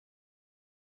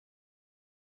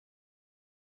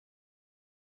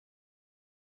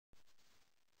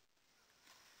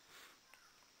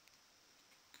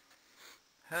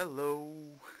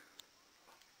Hello,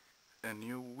 a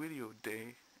new video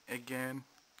day again.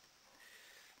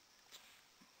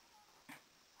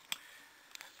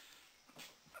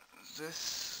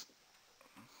 This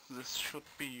should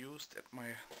be used at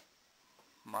my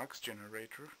Marx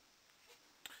generator.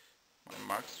 My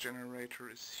Marx generator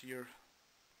is here,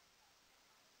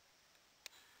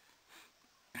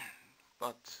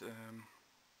 but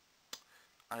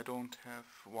I don't have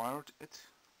wired it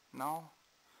now,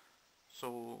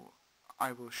 so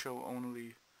I will show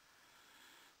only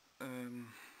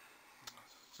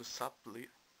the supply.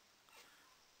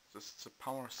 This is the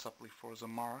power supply for the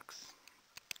Marx,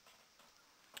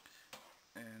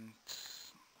 and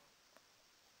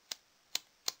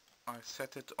I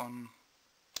set it on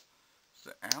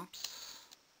the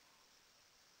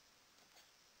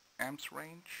amps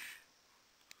range.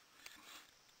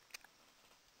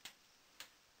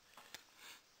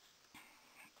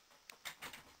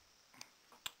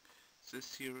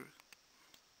 This here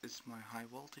is my high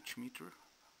voltage meter.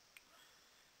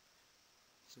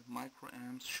 The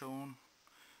microamps shown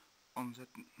on that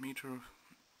meter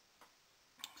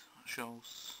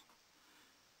shows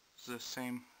the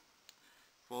same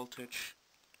voltage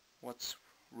what's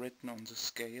written on the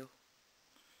scale.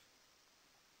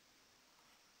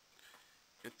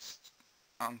 It's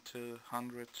until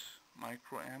 100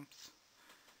 microamps,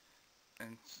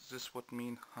 and this would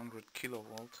mean 100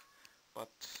 kilovolt, but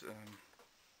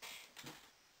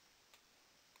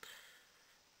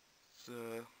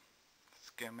the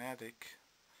schematic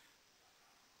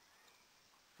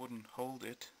wouldn't hold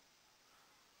it,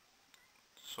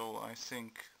 so I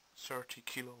think 30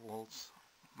 kilovolts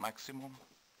maximum.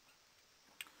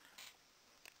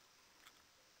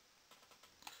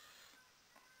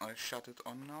 I shut it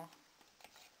on now.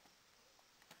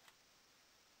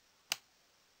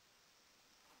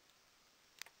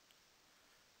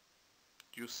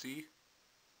 You see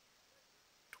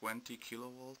 20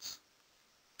 kilovolts.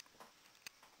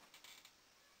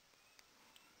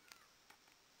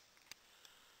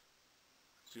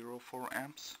 0.4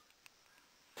 amps.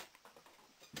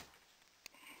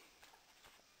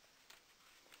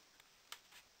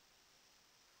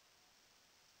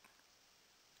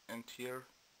 And here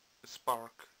a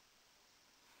spark.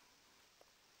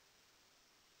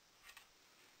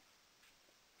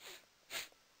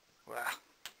 Wow,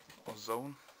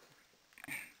 ozone.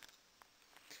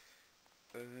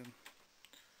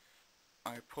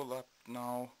 I pull up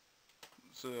now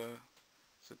the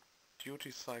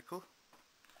duty cycle,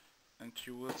 and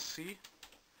you will see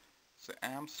the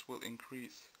amps will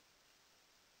increase.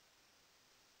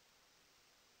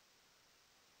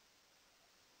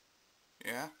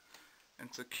 Yeah, and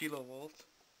the kilovolt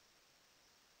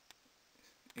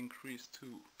increase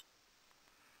too.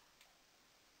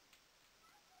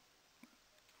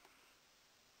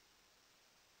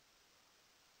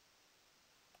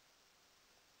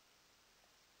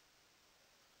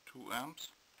 Two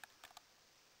amps.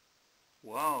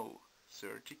 Wow,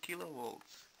 30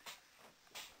 kilovolts.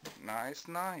 Nice,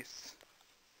 nice.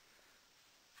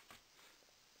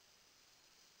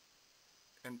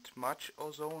 And much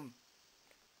ozone.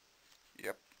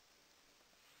 Yep.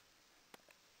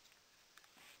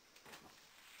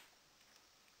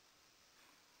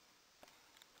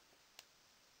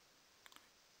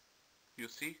 You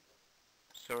see?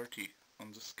 30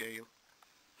 on the scale.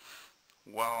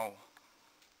 Wow.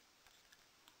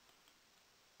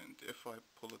 And if I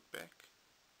pull it back,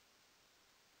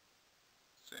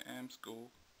 the amps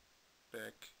go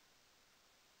back.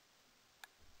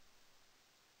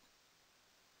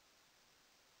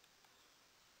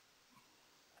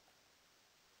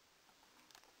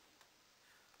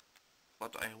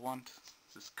 But I want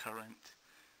this current.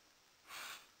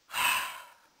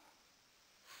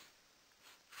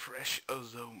 Fresh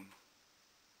ozone.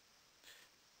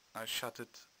 I shut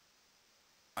it.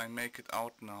 I make it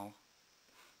out now.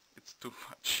 It's too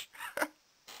much.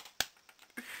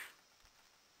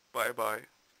 Bye bye.